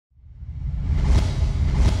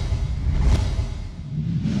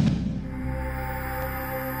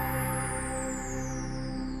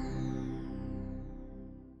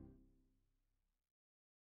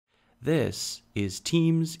This is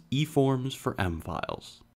Teams eForms for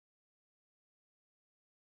M-Files.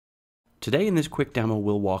 Today in this quick demo,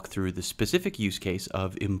 we'll walk through the specific use case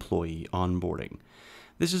of employee onboarding.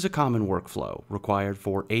 This is a common workflow required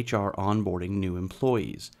for HR onboarding new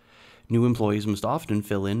employees. New employees must often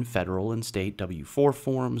fill in federal and state W-4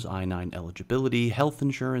 forms, I-9 eligibility, health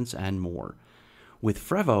insurance, and more. With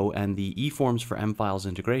Frevo and the eForms for M-Files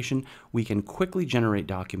integration, we can quickly generate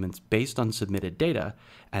documents based on submitted data,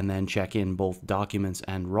 and then check in both documents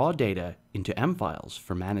and raw data into M-Files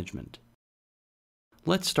for management.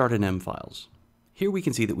 Let's start in M-Files. Here we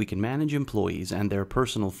can see that we can manage employees and their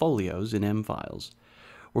personal folios in M-Files.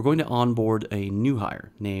 We're going to onboard a new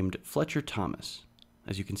hire named Fletcher Thomas.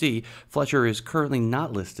 As you can see, Fletcher is currently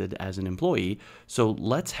not listed as an employee, so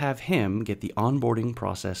let's have him get the onboarding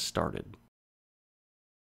process started.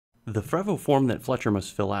 The Frevo form that Fletcher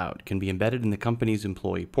must fill out can be embedded in the company's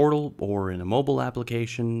employee portal or in a mobile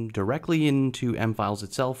application, directly into M-Files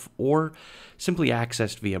itself, or simply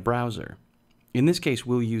accessed via browser. In this case,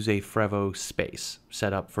 we'll use a Frevo space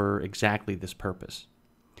set up for exactly this purpose.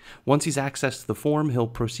 Once he's accessed the form, he'll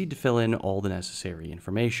proceed to fill in all the necessary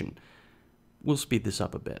information. We'll speed this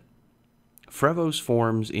up a bit. Frevo's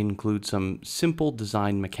forms include some simple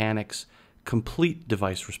design mechanics, complete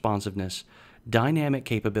device responsiveness, dynamic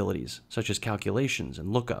capabilities such as calculations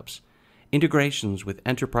and lookups, integrations with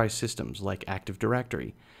enterprise systems like Active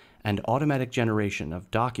Directory, and automatic generation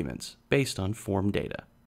of documents based on form data.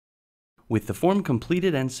 With the form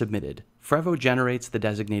completed and submitted, Frevo generates the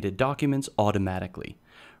designated documents automatically.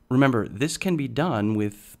 Remember, this can be done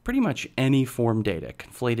with pretty much any form data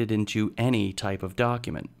conflated into any type of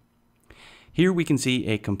document. Here we can see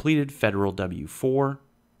a completed federal W-4,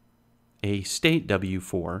 a state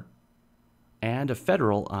W-4, and a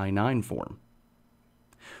federal I-9 form.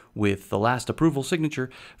 With the last approval signature,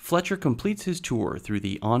 Fletcher completes his tour through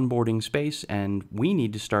the onboarding space, and we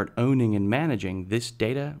need to start owning and managing this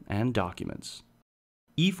data and documents.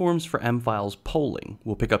 eForms for M-Files polling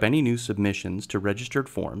will pick up any new submissions to registered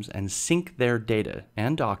forms and sync their data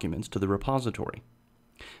and documents to the repository.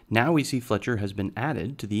 Now we see Fletcher has been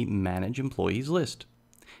added to the Manage Employees list.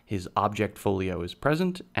 His object folio is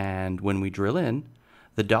present, and when we drill in,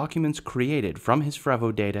 the documents created from his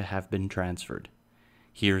Frevo data have been transferred.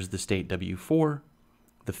 Here's the state W-4,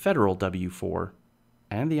 the federal W-4,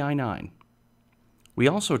 and the I-9. We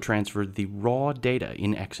also transferred the raw data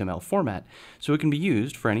in XML format so it can be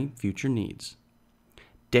used for any future needs.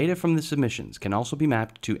 Data from the submissions can also be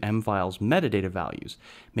mapped to M-Files metadata values,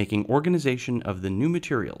 making organization of the new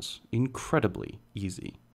materials incredibly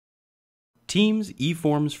easy. Teams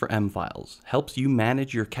eForms for M-Files helps you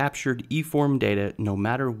manage your captured eForm data no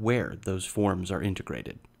matter where those forms are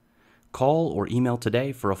integrated. Call or email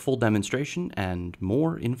today for a full demonstration and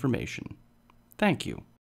more information. Thank you.